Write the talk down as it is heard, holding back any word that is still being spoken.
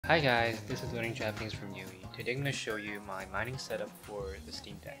Hi guys, this is Learning Japanese from Yui. Today I'm going to show you my mining setup for the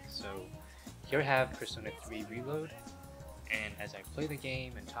Steam Deck. So here I have Persona 3 Reload, and as I play the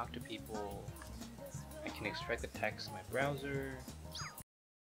game and talk to people, I can extract the text in my browser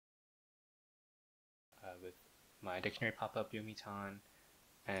with my dictionary pop-up Yomitan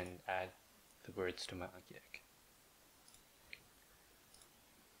and add the words to my Anki deck.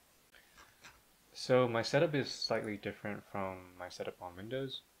 So my setup is slightly different from my setup on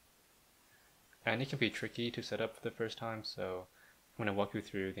Windows. And it can be tricky to set up for the first time, so I'm going to walk you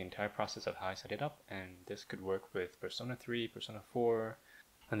through the entire process of how I set it up, and this could work with Persona 3, Persona 4,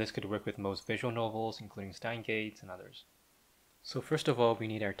 and this could work with most visual novels, including Steins Gate and others. So first of all, we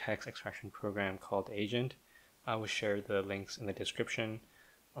need our text extraction program called Agent. I will share the links in the description.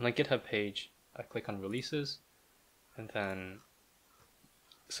 On the GitHub page, I click on Releases, and then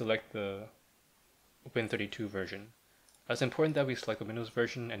select the Win32 version. It's important that we select the Windows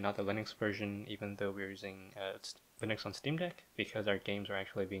version and not the Linux version, even though we're using Linux on Steam Deck, because our games are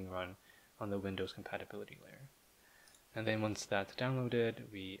actually being run on the Windows compatibility layer. And then once that's downloaded,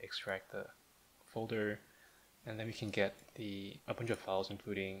 we extract the folder, and then we can get a bunch of files,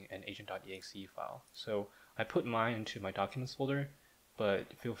 including an agent.exe file. So I put mine into my documents folder, but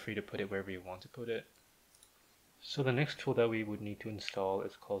feel free to put it wherever you want to put it. So the next tool that we would need to install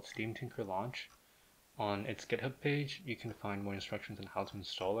is called Steam Tinker Launch. On its GitHub page, you can find more instructions on how to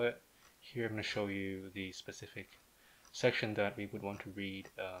install it. Here I'm going to show you the specific section that we would want to read.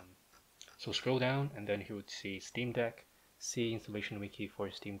 So scroll down, and then you would see Steam Deck, see installation wiki for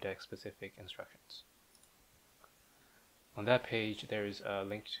Steam Deck specific instructions. On that page, there is a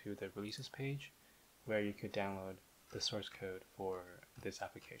link to the releases page, where you could download the source code for this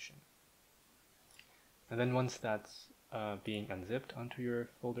application. And then once that's being unzipped onto your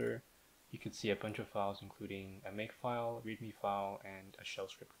folder, you could see a bunch of files, including a make file, readme file, and a shell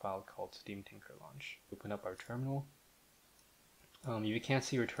script file called Steam Tinker Launch. Open up our terminal. If you can't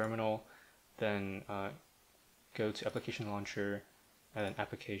see your terminal, then go to Application Launcher, and then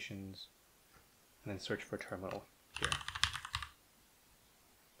Applications, and then search for Terminal here.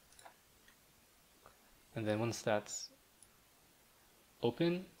 And then once that's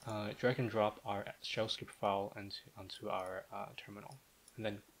open, drag and drop our shell script file onto our terminal, and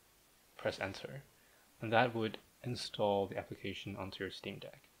then press enter, and that would install the application onto your Steam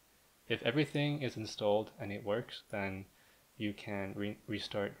Deck. If everything is installed and it works, then you can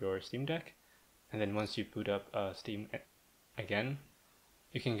restart your Steam Deck, and then once you boot up Steam again,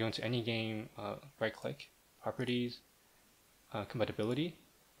 you can go into any game, right click, properties, compatibility,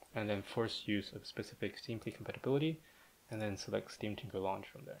 and then force use of specific Steam Key compatibility, and then select Steam Tinker Launch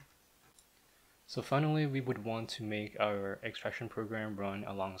from there. So finally, we would want to make our extraction program run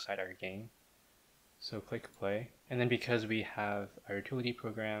alongside our game. So click play, and then because we have our utility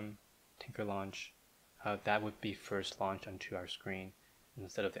program, Tinker Launch, that would be first launched onto our screen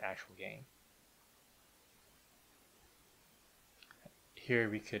instead of the actual game. Here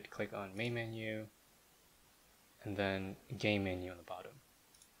we could click on main menu, and then game menu on the bottom.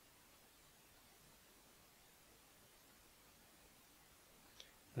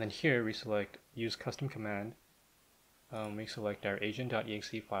 And then here we select use custom command. We select our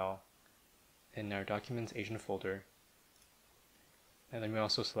agent.exe file in our documents agent folder. And then we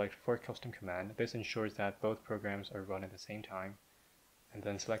also select for custom command. This ensures that both programs are run at the same time. And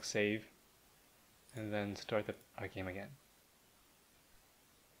then select save, and then start our game again.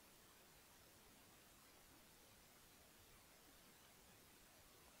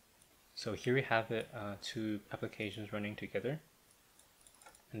 So here we have it, two applications running together.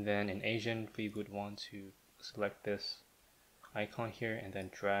 And then in Agent, we would want to select this icon here and then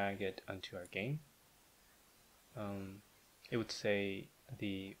drag it onto our game. It would say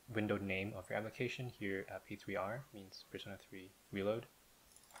the window name of your application here at P3R, means Persona 3 Reload.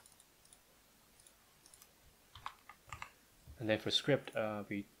 And then for script,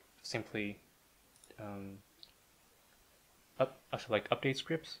 we simply select update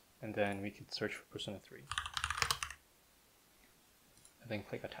scripts, and then we could search for Persona 3. And then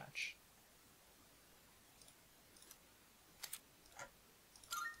click attach.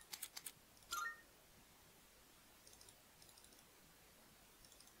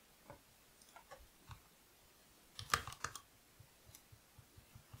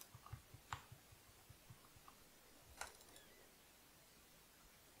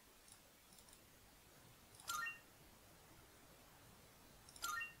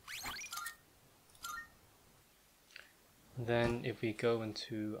 Then if we go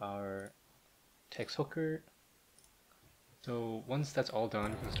into our text hooker, so once that's all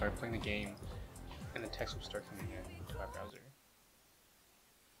done, we can start playing the game, and the text will start coming in to our browser.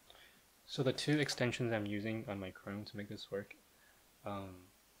 So the two extensions I'm using on my Chrome to make this work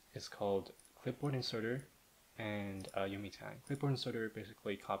is called Clipboard Inserter and Yomitan. Clipboard Inserter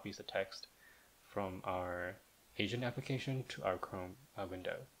basically copies the text from our agent application to our Chrome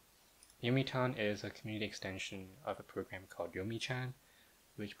window. Yomitan is a community extension of a program called Yomi-chan,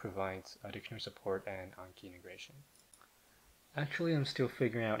 which provides dictionary support and Anki integration. Actually, I'm still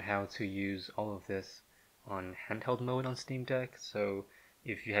figuring out how to use all of this on handheld mode on Steam Deck, so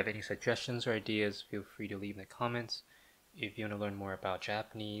if you have any suggestions or ideas, feel free to leave in the comments. If you want to learn more about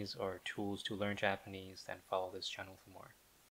Japanese or tools to learn Japanese, then follow this channel for more.